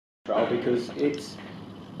trail because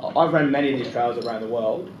I've run many of these trails around the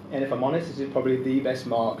world, and if I'm honest, this is probably the best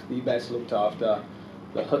marked, the best looked after.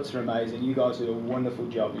 The huts are amazing. You guys do a wonderful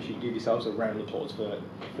job. You should give yourselves a round of applause for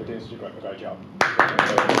doing such a great job.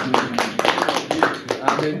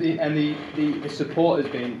 The support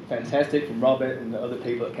has been fantastic from Robert and the other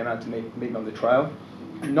people that came out to meet me on the trail.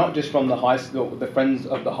 Not just from the friends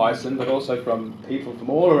of the Heysen, but also from people from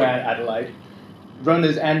all around Adelaide,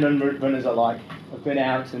 runners and non-runners alike. I've been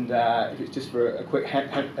out, and if it's just for a quick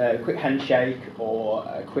handshake or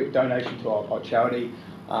a quick donation to our charity,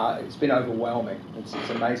 it's been overwhelming. It's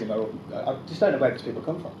amazing. I just don't know where these people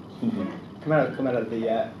come from. Come out of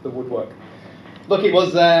the woodwork. Look, it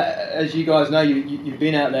was as you guys know, you've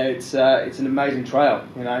been out there. It's an amazing trail,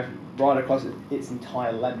 right across its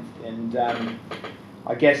entire length. And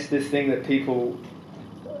I guess this thing that people,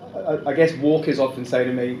 I guess walkers often say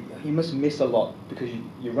to me, you must miss a lot because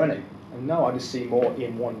you're running. And no, I just see more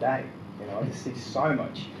in one day. I just see so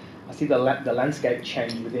much. I see the landscape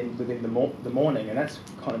change within the morning, and that's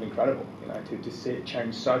kind of incredible, to see it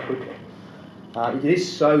change so quickly. It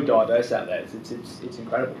is so diverse out there. It's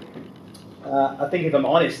incredible. I think, if I'm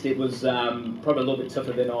honest, it was probably a little bit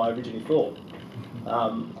tougher than I originally thought.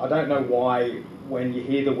 I don't know why, when you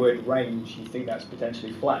hear the word range, you think that's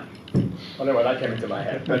potentially flat. I don't know why that came into my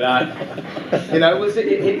head, but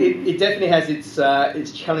it definitely has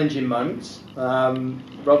its challenging moments.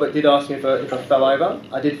 Robert did ask me if I fell over.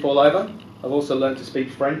 I did fall over. I've also learned to speak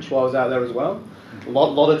French while I was out there as well. A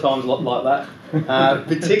lot of times, a lot like that.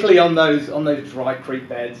 Particularly on those dry creek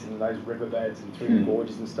beds and those river beds and through the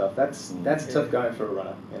gorges and stuff. That's tough going for a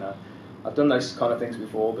runner. I've done those kind of things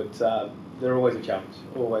before, but they're always a challenge.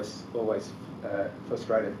 Always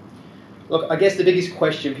frustrating. Look, I guess the biggest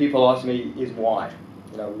question people ask me is why.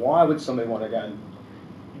 Why would somebody want to go and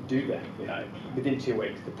do that? Within 2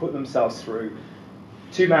 weeks, to put themselves through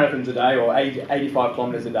 2 marathons a day or 85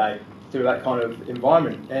 kilometres a day through that kind of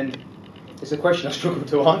environment, and it's a question I struggle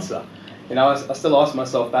to answer. I still ask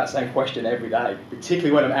myself that same question every day,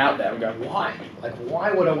 particularly when I'm out there. I'm going, why?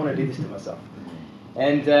 Why would I want to do this to myself?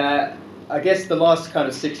 And I guess the last kind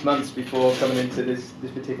of 6 months before coming into this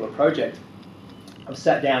particular project, I've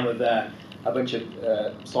sat down with a bunch of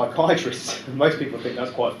psychiatrists. Most people think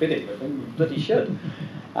that's quite fitting, but you bloody should.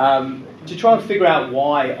 To try and figure out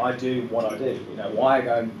why I do what I do. Why I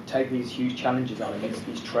go and take these huge challenges on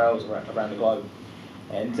these trails around the globe.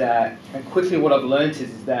 And quickly what I've learned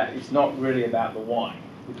is that it's not really about the why,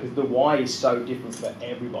 because the why is so different for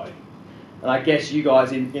everybody. And I guess you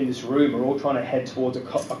guys in this room are all trying to head towards a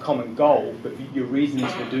common goal, but your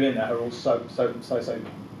reasons for doing that are all so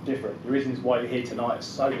different. The reasons why you're here tonight are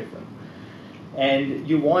so different. And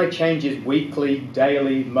your why changes weekly,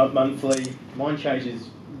 daily, monthly. Mine changes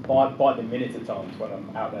by the minute at times when I'm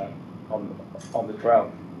out there on the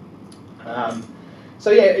trail. So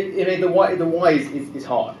yeah, the why is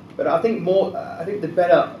hard. But I think the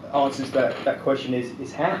better answer to that question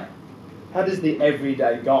is how. How does the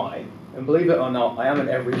everyday guy, and believe it or not, I am an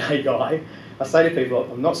everyday guy. I say to people,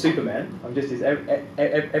 I'm not Superman. I'm just this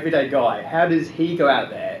everyday guy. How does he go out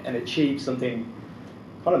there and achieve something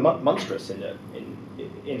kind of monstrous in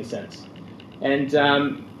a sense?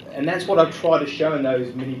 And that's what I've tried to show in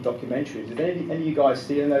those mini documentaries. Did any of you guys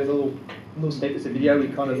see those little snippets of video we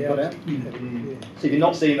kind of put out? So if you're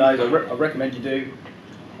not seeing those, I recommend you do.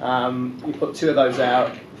 You put 2 of those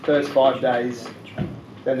out, first 5 days,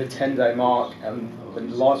 then the 10-day mark, and the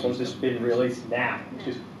last one's just been released now. It's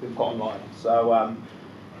just been put online. So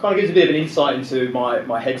kind of gives a bit of an insight into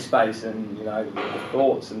my headspace and the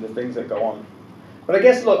thoughts and the things that go on. But I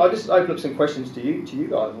guess, look, I'll just open up some questions to you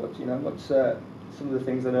guys. What's some of the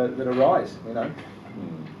things that arise?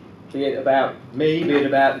 Be it about me, be it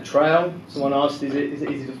about the trail. Someone asked, is it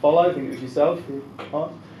easy to follow? I think it was yourself who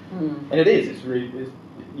asked. And it is.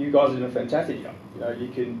 You guys are doing a fantastic job.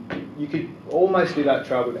 You could almost do that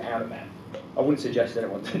trail without a map. I wouldn't suggest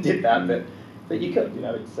anyone did that, but you could.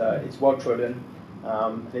 It's well trodden.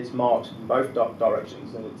 It's marked in both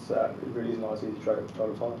directions, and it really is nice easy to try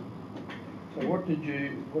to follow. So what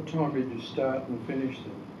time did you start and finish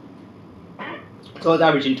then? So I was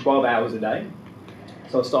averaging 12 hours a day.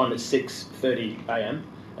 So I was starting at 6:30 a.m.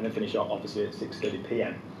 and then finishing off obviously at 6:30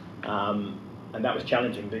 p.m. And that was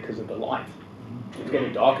challenging because of the light. It was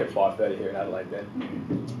getting dark at 5:30 here in Adelaide then.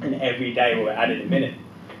 And every day we were adding a minute.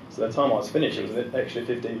 So by the time I was finished, it was an extra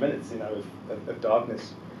 15 minutes, of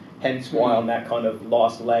darkness. Hence why on that kind of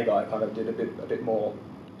last leg, I kind of did a bit more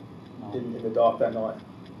in the dark that night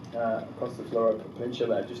across the Flora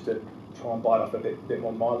Peninsula there, just to try and bite off a bit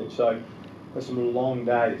more mileage. So there's some long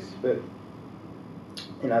days, but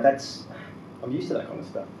I'm used to that kind of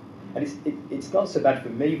stuff. And it's not so bad for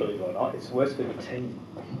me, believe it or not. It's worse for the team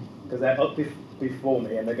because they're up before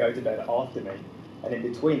me and they go to bed after me, and in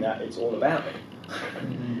between that, it's all about me.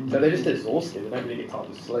 So they're just exhausted. They don't really get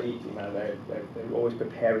time to sleep. You know, they're always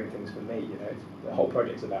preparing things for me. You know, the whole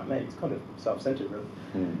project's about me. It's kind of self-centered, really.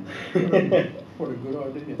 What a good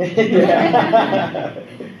idea.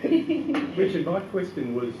 Richard, my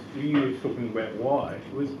question was, you were talking about why,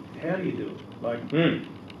 was how do you do it? Like,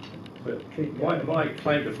 but my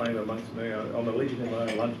claim to fame amongst me, I'm a legend in my own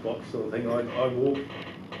lunchbox sort of thing. I walk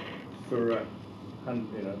for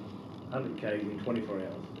 100 k's in 24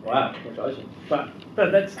 hours. Wow, congratulations. But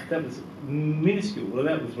that was minuscule. Well,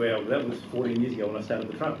 that was 14 years ago when I started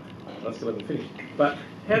the trail. I still haven't finished. But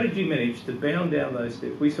how did you manage to bound down those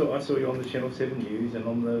steps? I saw you on the Channel 7 News and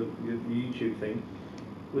on the YouTube thing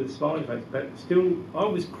with a smiling face, but still, I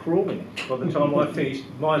was crawling by the time I finished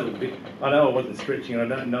my little bit. I know I wasn't stretching, I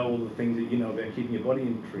don't know all the things that you know about keeping your body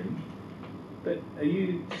in trim, but are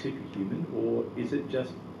you superhuman, or is it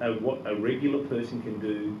just what a regular person can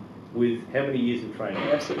do with how many years of training?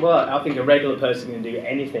 Well, I think a regular person can do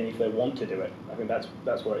anything if they want to do it. I think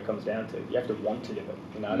that's where it comes down to. You have to want to do it.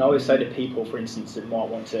 You know, and I always say to people, for instance, that might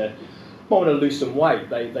want to lose some weight,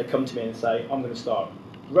 they come to me and say, I'm going to start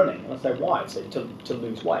running. And I say, why? I say, to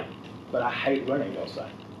lose weight. But I hate running, they'll say.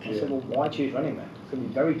 I said, well, why choose running then? It's going to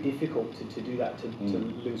be very difficult to do that, to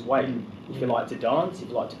lose weight. If you like to dance, if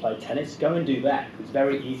you like to play tennis, go and do that. It's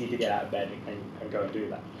very easy to get out of bed and go and do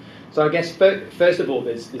that. So I guess first of all,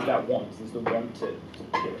 there's that want, there's the want to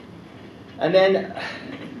do it. And then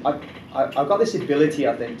I've got this ability,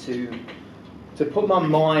 I think, to put my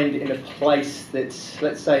mind in a place that's,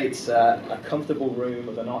 let's say it's a comfortable room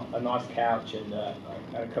with a nice couch and a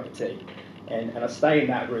cup of tea. And I stay in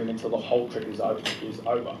that room until the whole trip is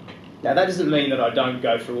over. Now that doesn't mean that I don't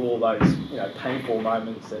go through all those painful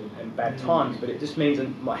moments and bad times, but it just means that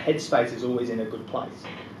my headspace is always in a good place.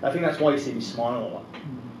 And I think that's why you see me smiling a lot.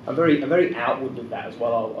 I'm very outward with that as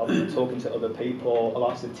well. I'll be talking to other people. I'll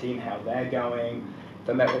ask the team how they're going. If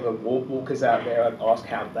I met other walkers out there, I'd ask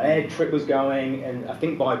how their trip was going. And I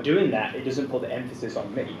think by doing that, it doesn't put the emphasis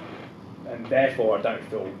on me, and therefore I don't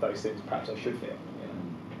feel those things perhaps I should feel.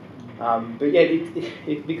 But yeah,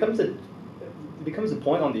 it becomes a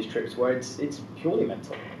point on these trips where it's purely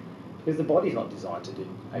mental. Because the body's not designed to do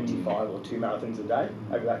 85 or 2 marathons a day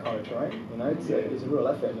over that kind of terrain. It's a real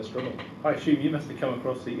effort and a struggle. I assume you must have come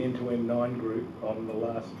across the End-to-End 9 group on the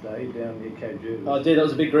last day down near Cape Jervis. I did. That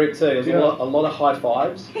was a big group too. There was a lot of high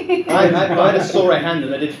fives. I had a sore hand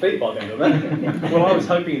and I did feet by the end of it. Well, I was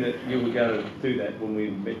hoping that you were going to do that when we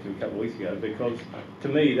met you a couple of weeks ago, because to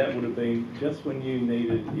me that would have been just when you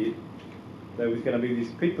needed it. There was going to be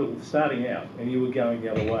these people starting out and you were going the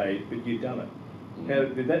other way, but you'd done it. How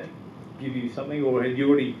did that give you something, or had you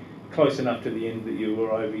already close enough to the end that you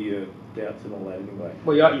were over your doubts and all that anyway?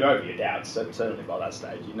 Well, you're over your doubts certainly by that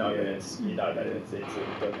stage. You know that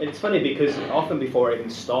it's funny because often before I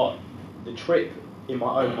even start the trip, in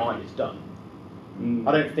my own mind, it's done.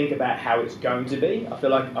 I don't think about how it's going to be. I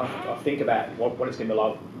feel like I think about what it's going to be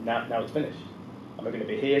like now it's finished. Am I going to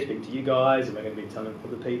be here speaking to you guys? Am I going to be telling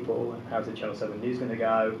other people? How's the Channel 7 News going to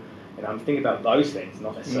go? And I'm thinking about those things,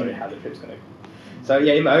 not necessarily how the trip's going to go. So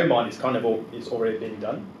yeah, in my own mind, it's already been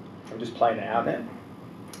done. I'm just playing it out now.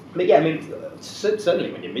 But yeah, I mean,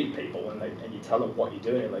 certainly when you meet people and you tell them what you're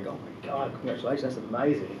doing, and they go, "Oh my God, congratulations, that's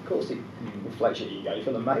amazing!" Of course, it inflates your ego. You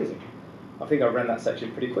feel amazing. I think I ran that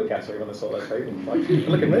section pretty quick actually when I saw those people. Like,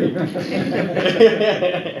 look at me.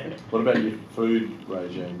 What about your food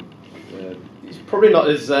regime? It's probably not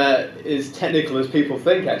as technical as people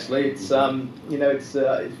think. Actually, it's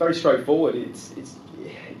it's very straightforward.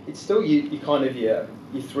 It's still you kind of your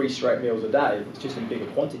 3 straight meals a day. It's just in bigger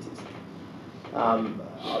quantities.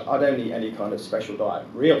 I don't eat any kind of special diet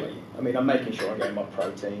really. I mean, I'm making sure I'm getting my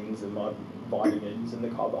proteins and my vitamins and the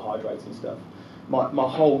carbohydrates and stuff. My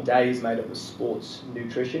whole day is made up of sports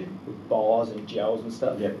nutrition with bars and gels and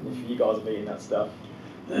stuff. Yep. If you guys are eating that stuff,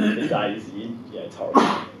 the days it's horrible.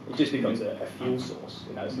 It just becomes a fuel source.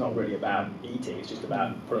 It's not really about eating. It's just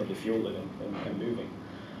about putting the fuel in and moving.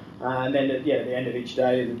 And then at the end of each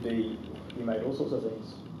day, you made all sorts of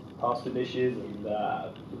things, pasta dishes and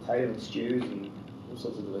potato and stews and all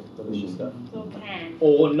sorts of delicious stuff. Or canned.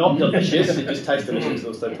 Or not delicious, it just tastes delicious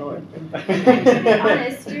all the time. To be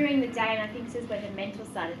honest, during the day, and I think this is where the mental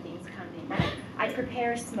side of things come in, I'd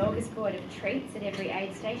prepare a smorgasbord of treats at every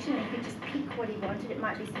aid station, and he could just pick what he wanted. It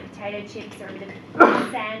might be some potato chips or a bit of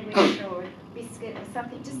a sandwich or a biscuit or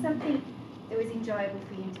something, just something that was enjoyable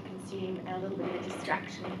for him to consume and a little bit of a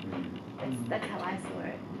distraction. That's how I saw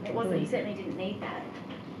it. It wasn't, he certainly didn't need that.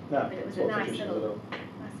 No, but it was a nice little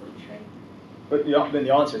treat. But then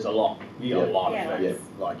the answer is a lot. You get a lot Yeah, of food.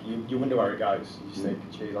 lots. Like you wonder where it goes. You just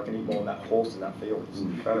think, geez, I can eat more than that horse in that field. It's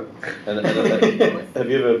incredible. And have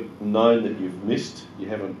you ever known that you've missed, you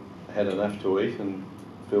haven't had enough to eat and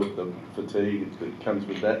felt the fatigue that comes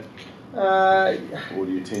with that? Or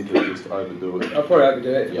do you tend to just overdo it? I'll probably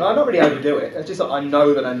overdo it. Yeah. No, I don't really overdo it. It's just that I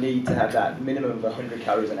know that I need to have that minimum of 100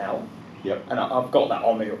 calories an hour. Yep. And I've got that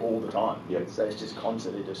on me all the time. Yep. So it's just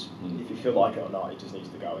constantly if you feel like it or not, it just needs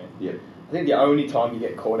to go in. Yep. I think the only time you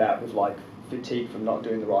get caught out with like fatigue from not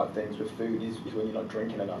doing the right things with food is when you're not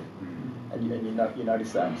drinking enough. And you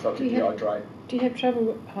notice that, start to dehydrate. Do you have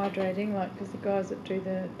trouble hydrating? Like, because the guys that do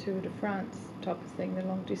the Tour de France type of thing, the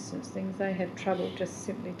long distance things, they have trouble just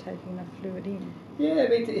simply taking enough fluid in. Yeah, I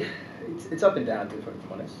mean, it's up and down to be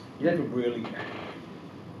honest. You never really.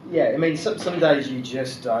 Yeah, I mean, some days you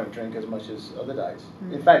just don't drink as much as other days.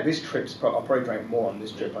 In fact, this trip's I probably drank more on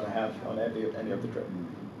this trip than I have on any other trip.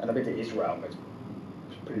 And I've been to Israel, it's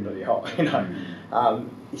pretty bloody hot, you know.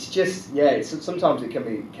 It's just, sometimes it can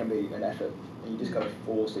be an effort, and you just got to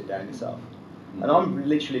force it down yourself. And I'm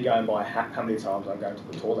literally going by how many times I'm going to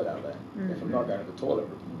the toilet out there. If I'm not going to the toilet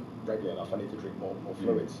regularly enough, I need to drink more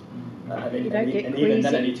fluids. And even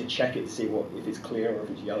then I need to check it to see if it's clear or if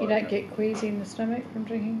it's yellow. You don't get queasy in the stomach from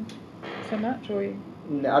drinking so much, or you?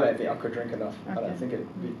 No, I don't think I could drink enough. Okay. I don't think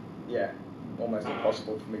it'd be, almost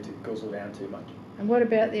impossible for me to guzzle down too much. And what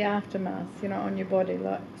about the aftermath, on your body,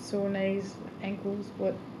 like sore knees, ankles?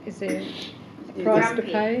 What is there a price to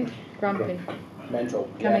pay? Grumpy. Mental.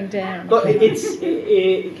 Coming down. But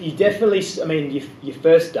you definitely, I mean, your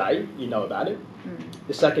first day, you know about it.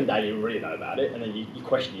 The second day, you really know about it. And then you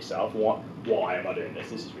question yourself, why am I doing this?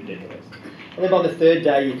 This is ridiculous. And then by the third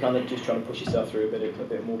day, you're kind of just trying to push yourself through a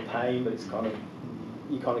bit more pain, but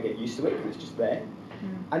you kind of get used to it because it's just there.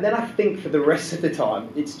 And then I think for the rest of the time,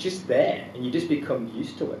 it's just there, and you just become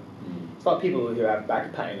used to it. It's like people who have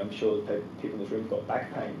back pain. I'm sure people in this room have got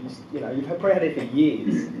back pain. You've probably had it for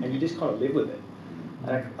years, and you just kind of live with it.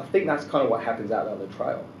 And I think that's kind of what happens out on the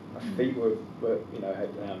trail. My feet were had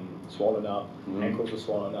swollen up, ankles were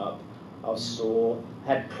swollen up. I was sore,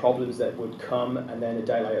 had problems that would come, and then a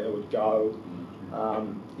day later they would go.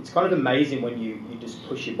 It's kind of amazing when you just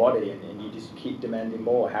push your body and you just keep demanding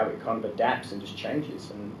more, how it kind of adapts and just changes.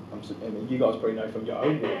 And I mean, you guys probably know from your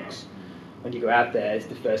own walks, when you go out there, it's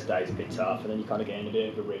the first day is a bit tough, and then you kind of get in a bit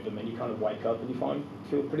of a rhythm, and you kind of wake up and you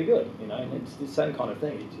feel pretty good, and it's the same kind of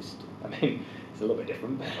thing. It just, I mean, it's a little bit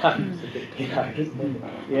different, but it's a bit,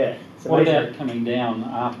 yeah. What about coming down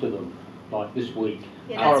after them, like this week?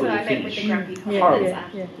 Yeah, that's what I meant with the grumpy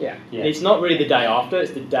comments. Yeah. It's not really the day after,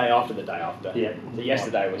 it's the day after the day after. Yeah. So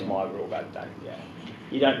yesterday was my real bad day,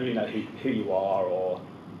 You don't really know who you are, or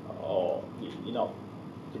you're not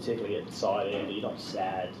particularly excited, you're not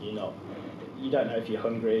sad, you don't know if you're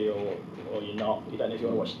hungry or you're not. You don't know if you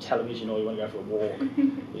want to watch television or you want to go for a walk.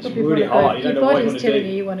 It's really hard. You don't know what you want to do. Your body's telling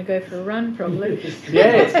you want to go for a run, probably.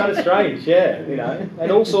 Yeah, it's kind of strange. Yeah,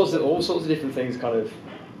 and all sorts of different things. Kind of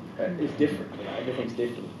it's different. Everything's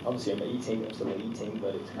different. Obviously, I'm still eating,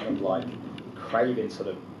 but it's kind of like craving sort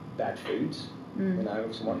of bad foods.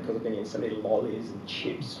 Because I've been eating so many lollies and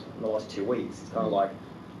chips in the last 2 weeks. It's kind of like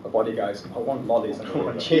my body goes, I want lollies and I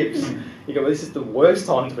want chips. You go, well, this is the worst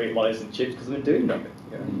time to eat lollies and chips because I've been doing nothing.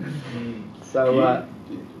 So,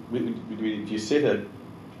 do you set a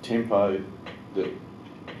tempo that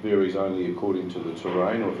varies only according to the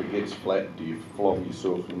terrain, or if it gets flat, do you flog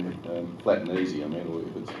yourself in flat and easy? I mean, or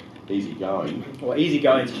if it's easy going? Well, easy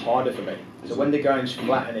going is harder for me. So when the going's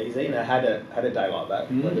flat and easy, and I had a day like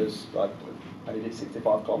that, where there's like I did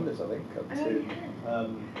 65 kilometres, I think, up to.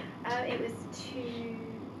 It was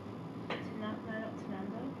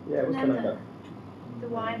Yeah, it was Fernando. The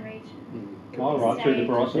wine region. Oh, right, through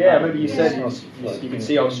the Barossa. Yeah, I remember you said you can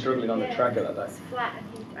see I was struggling on the track at that day. It's flat and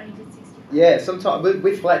he only did 65. Yeah, sometimes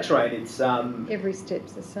with flat terrain, it's Every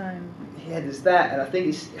step's the same. Yeah, there's that, and I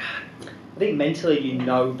think mentally you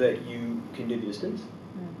know that you can do the distance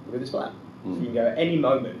with it's flat. So you can go at any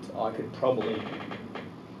moment. I could probably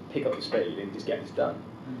pick up the speed and just get this done.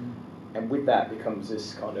 And with that becomes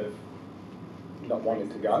this kind of not wanting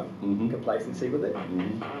to go, complacency with it.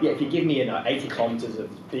 Yeah, if you give me 80 kilometres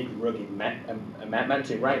of big rugged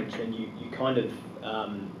mountain range, then you kind of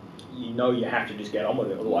you have to just get on with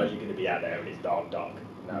it. Otherwise, you're going to be out there and it's dark,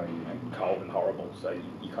 and cold and horrible. So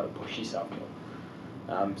you kind of push yourself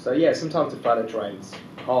more. So yeah, sometimes the flatter terrain's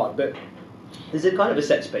hard, but there's a kind of a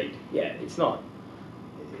set speed. Yeah, it's not.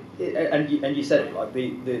 And you said it, like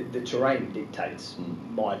the terrain dictates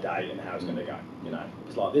my day and how it's going to go. If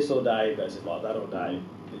it's like this all day versus like that all day,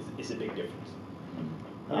 it's a big difference.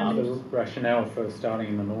 The rationale for starting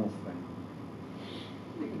in the north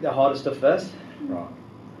then? the harder stuff first. Right.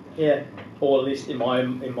 Yeah, or at least in my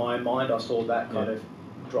mind, I saw that kind of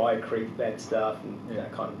dry creek bed stuff and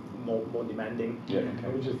that kind of more demanding. Yeah.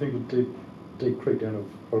 What would you think of deep creek down the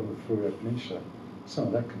bottom of Foorup Peninsula? Some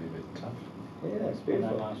of that can be a bit tough. Yeah, it's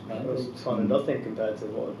beautiful. Last It was days. kind of nothing compared to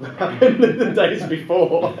what happened the days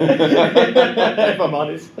before, if I'm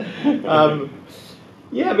honest.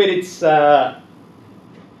 Yeah, I mean, it's... yeah,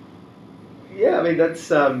 I mean,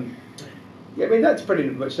 that's... yeah, I mean, that's pretty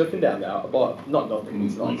much nothing down there. Well, not nothing,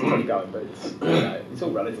 it's not, it's pretty going, but it's, it's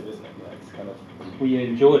all relative, isn't it? You know, it's kind of... Well, you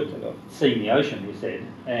enjoyed seeing the ocean, you said,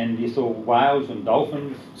 and you saw whales and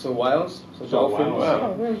dolphins. Saw whales, saw Saw dolphins. whales.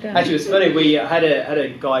 Oh, well done. Actually, it was funny. We had a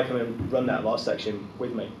guy come and run that last section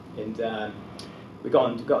with me, and we got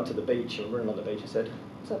onto the beach and running on the beach. I said,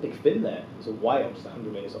 "What's that big fin there?" There's a whale just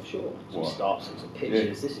 100 metres offshore. Some Wow. stops and some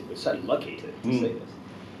pictures. We're so lucky to see this.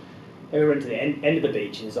 And we went to the end of the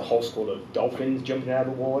beach, and there's a whole school of dolphins jumping out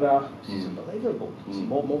of the water. It's just unbelievable. Some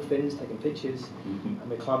more fins, taking pictures. And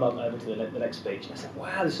we climb up over to the next beach, and I said,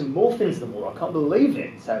 "Wow, there's some more fins in the water. I can't believe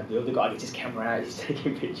it." So the other guy gets his camera out, he's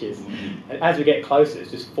taking pictures. And as we get closer,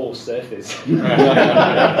 it's just 4 surfers.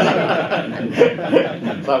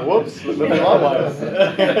 It's like, whoops, look at my whales.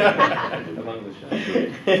 Among the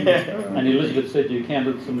sharks. And Elizabeth said you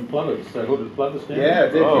counted some plovers, so hooded plovers down. Yeah, I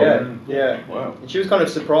did, Oh. yeah. Wow. And she was kind of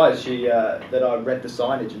surprised that I read the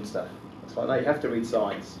signage and stuff. It's like, no, you have to read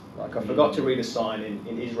signs. Like, I forgot to read a sign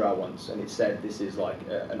in Israel once, and it said this is like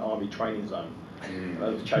an army training zone. And I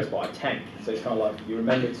was chased by a tank. So it's kind of like, you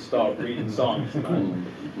remember to start reading signs. You know?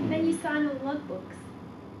 Then you sign all the logbooks.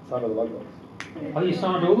 Sign of the logbooks. Oh, you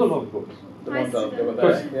signed all the logbooks? The ones that were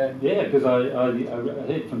Because, there, yeah. yeah, because I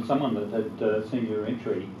heard from someone that had seen your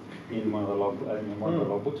entry in one of the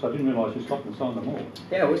logbooks. I didn't realise you stopped and signed them all.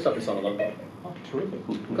 Yeah, we stopped to sign the logbook. Oh, terrific.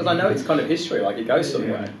 Because I know it's kind of history, like it goes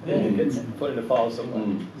somewhere. Yeah. It gets put in a file somewhere.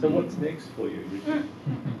 So what's next for you, Richard?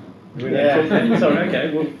 Yeah. Sorry,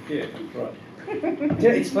 okay, well, yeah, right.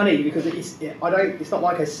 Yeah, it's funny because it's not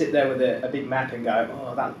like I sit there with a big map and go,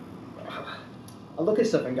 oh, that. I look at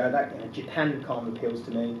stuff and go, that Japan kind of appeals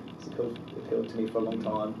to me. It's appealed to me for a long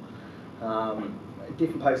time.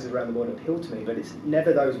 Different places around the world appeal to me, but it's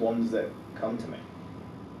never those ones that come to me.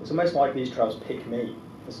 It's almost like these trails pick me.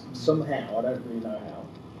 Somehow, I don't really know how.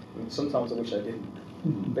 I mean, sometimes I wish I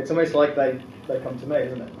didn't. But it's almost like they come to me,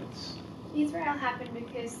 isn't it? Israel happened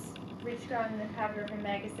because Rich got on the cover of a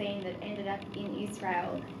magazine that ended up in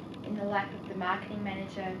Israel in the lap of the marketing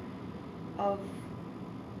manager of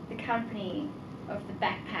the company of the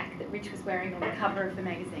backpack that Rich was wearing on the cover of the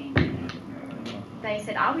magazine. They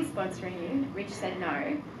said, "Are we sponsoring you?" Rich said,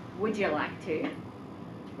 "No. Would you like to?"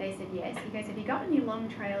 They said, "Yes." He goes, "Have you got any long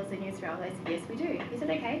trails in Israel?" They said, "Yes, we do." He said,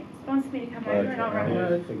 "Okay, sponsor me to come over and I'll run Yeah,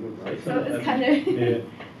 one." that's a good way. So it was kind of Yeah. meant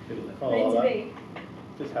Oh, to that be.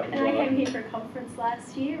 just happens And I like came that. here for a conference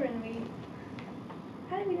last year, and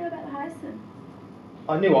how did we know about the Heysen?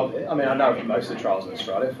 I knew of it. I mean, I know of most of the trials in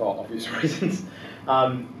Australia for obvious reasons.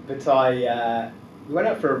 But we went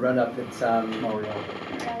out for a run up at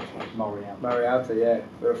Marialta, yeah,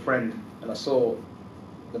 with a friend, and I saw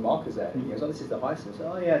the markers there. And he goes, "Oh, this is the Heysen." I said,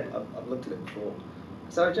 "Oh yeah, I've looked at it before."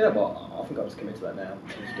 So, you know what, I think I'll just commit to that now.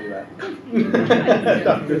 Let's do that.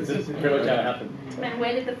 That's pretty much how it happened. And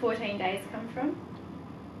where did the 14 days come from?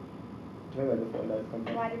 Do you remember the 14 days come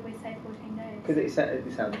from? Why did we say 14 days? Because it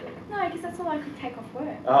sounds big. No, because that's all I could take off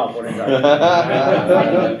work. Oh, 14 days. So you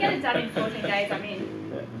can get it done in 14 days, I mean.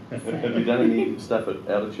 Have you done any stuff at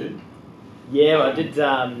altitude? Yeah, well, I did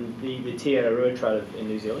the Tierra Rua Trail in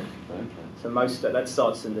New Zealand. Okay. So most that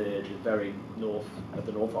starts in the very north of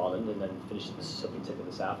the North Island and then finishes at the southern tip of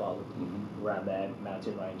the South Island, around there,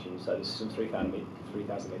 mountain range, and so there's some 3,000 metre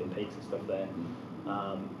peaks and stuff there.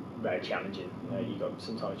 Very challenging. You know,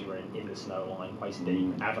 sometimes you're in the snow line, waist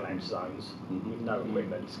deep, avalanche zones with no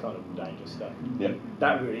equipment. It's kind of dangerous stuff. Yep.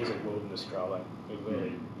 That really is a wilderness trail, though. It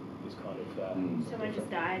really is kind of. Someone just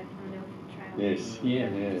died on the trail. Yes. Yeah.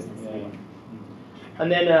 Yeah.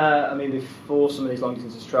 And then, I mean, before some of these long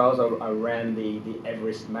distance trails, I ran the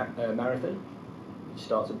Everest Marathon, which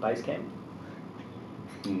starts at base camp.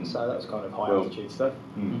 So that was kind of high altitude stuff.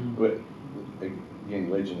 Well, again,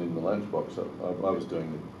 legend in the lunchbox. I was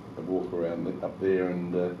doing a walk around up there,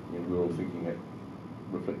 and we were all thinking,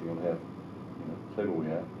 reflecting on how clever we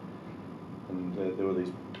are. And there were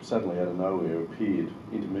these, suddenly out of nowhere appeared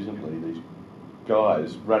intermittently these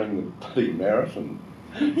guys running the bloody marathon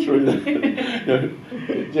through the,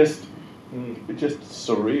 just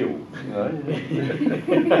surreal,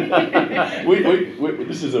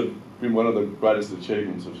 this has been one of the greatest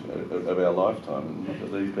achievements of our lifetime,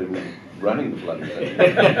 and these people running the bloody thing.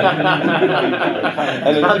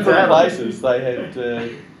 And in different places they had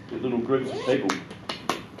the little groups of people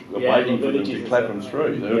were Yeah, waiting for them villages to and clap stuff. them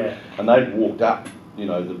through. Yeah. And they'd walked up, you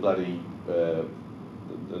know, the bloody the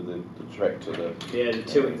track to the Yeah, the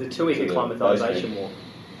two-week to the acclimatisation base walk.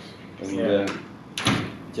 and Yeah.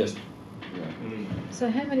 just So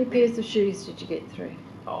how many pairs of shoes did you get through?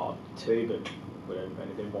 Oh, 2, but we've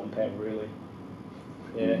only been 1 pair really.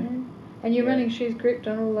 Yeah. Mhm. And your Yeah. running shoes gripped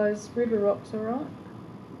on all those river rocks, all right?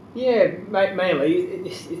 Yeah,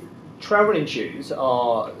 mainly. Trail running shoes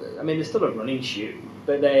are, I mean, they're still a running shoe,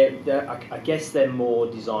 but I guess they're more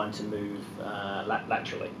designed to move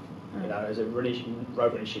laterally. You know, as a road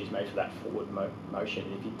running shoe is made for that forward motion.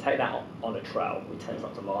 If you take that on a trail, it tends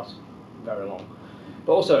not to last very long.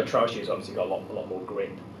 But also a trail shoe's obviously got a lot more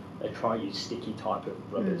grip. They try and use sticky type of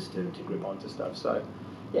rubbers to grip onto stuff. So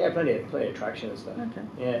yeah, plenty of traction and stuff. Okay.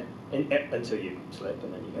 Yeah, until you slip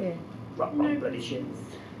and then you get rock bloody shins.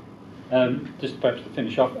 Just perhaps to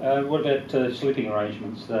finish off, what about sleeping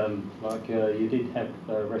arrangements? You did have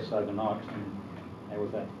rests overnight, and how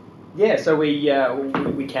was that? Yeah, so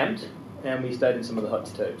we camped and we stayed in some of the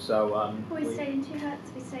huts too. So We stayed in 2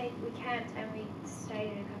 huts. We camped and we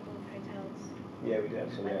stayed in a couple of hotels, yeah, we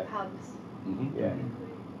did. So like pubs. yeah.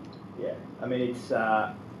 Yeah, I mean, it's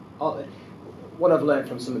what I've learned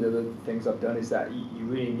from some of the other things I've done is that you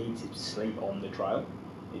really need to sleep on the trail.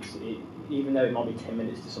 Even though it might be 10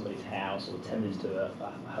 minutes to somebody's house or 10 minutes to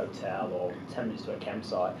a hotel or 10 minutes to a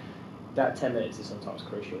campsite, that 10 minutes is sometimes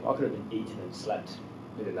crucial. I could have been eaten and slept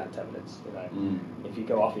within that 10 minutes. You know, if you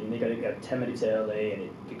go off and you've got to go 10 minutes early, and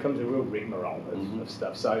it becomes a real rigmarole of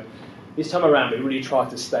stuff. So this time around, we really tried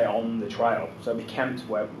to stay on the trail. So we camped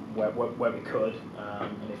where we could,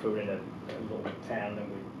 and if we were in a little town, then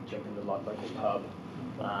we'd jump in the local pub.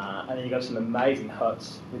 And then you got some amazing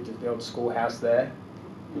huts with the old schoolhouse there.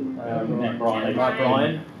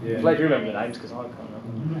 Brian. Yeah. Glad you remember the names because I can't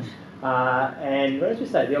remember. And where did you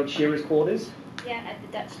stay? The old shearers' quarters. Yeah, at the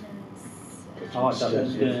Dutchman's. Oh,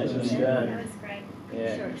 Dutchman's, yeah. That was great.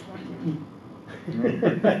 Yeah. Sure it's wanted.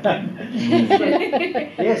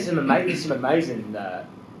 Yeah, some amazing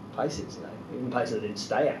places. You know, even places I didn't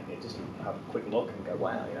stay at. You just have a quick look and go,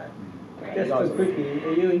 wow, you know. Just a quickie,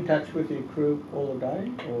 are you in touch with your crew all the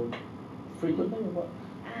day or frequently or what?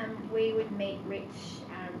 We would meet Rich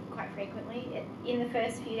quite frequently. In the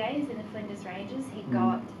first few days in the Flinders Ranges, he'd go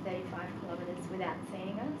up to 35 kilometres without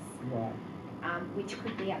seeing us, Right. Which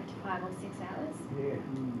could be up to 5 or 6 hours.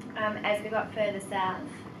 Yeah. As we got further south,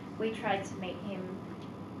 we tried to meet him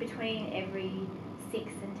between every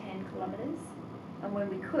 6 and 10 kilometres, and when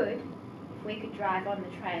we could, if we could drive on the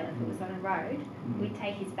trail, if it was on a road, we'd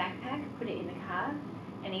take his backpack, put it in the car,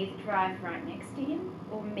 and either drive right next to him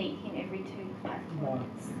or meet him every 2 to 5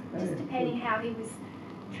 kilometres. Just depending how he was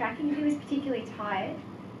tracking. If he was particularly tired,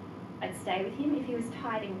 I'd stay with him. If he was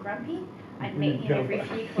tired and grumpy, I'd meet him every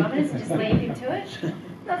few kilometres and just leave him to it.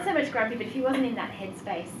 Not so much grumpy, but if he wasn't in that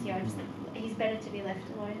headspace, you know, he's better to be left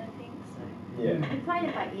alone, I think. So Yeah. we played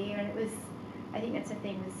it by ear, and it was. I think that's the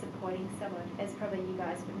thing with supporting someone, as probably you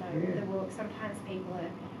guys would know. With the walk, sometimes people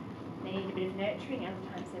need a bit of nurturing, other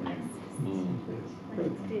times they're best just let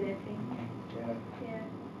them do their thing. Yeah.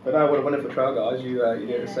 But no, what a wonderful trail, guys! You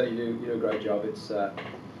do a great job. It's a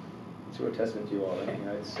real testament to you all. I think, you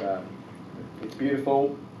know, it's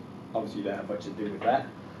beautiful. Obviously, you don't have much to do with that.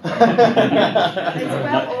 It's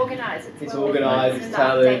well organised. It's well organised. It's and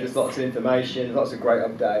tailored. updates. There's lots of information. There's lots of great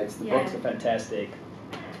updates. The Yeah. books are fantastic.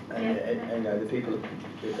 And, and you know, the people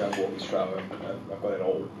who go walk this trail have got it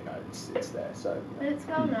all. You know, it's there. So. You But know. it's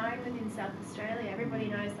well known within South Australia. Everybody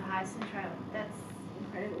knows the Heysen Trail. That's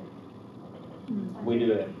incredible. I We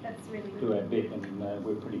think do That's really do good. our bit, and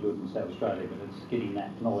we're pretty good in South Australia, but it's getting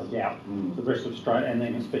that knowledge out to the rest of Australia, and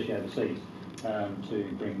then especially overseas, to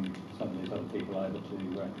bring some of these other people over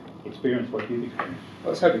to experience what you've experienced.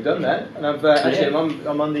 Let's hope we've done that. And I've actually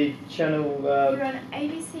I'm on the channel. You're on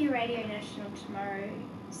ABC Radio National tomorrow.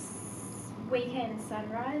 Weekend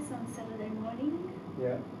sunrise on Saturday morning.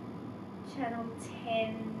 Yeah. Channel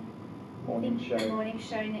 10. Morning I think show. Morning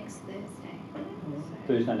show next Thursday. So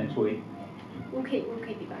Thursday next week. we'll keep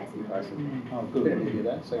you guys in the Posted. loop. Oh, Good good. interview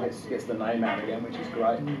there. So it gets the name out again, which is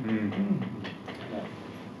great. Yeah.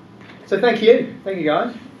 So thank you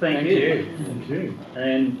guys. Thank you. Thank you.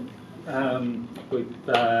 And with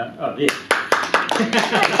oh yes.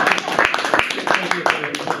 Thank you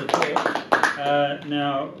for the talk.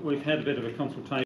 Now we've had a bit of a consultation.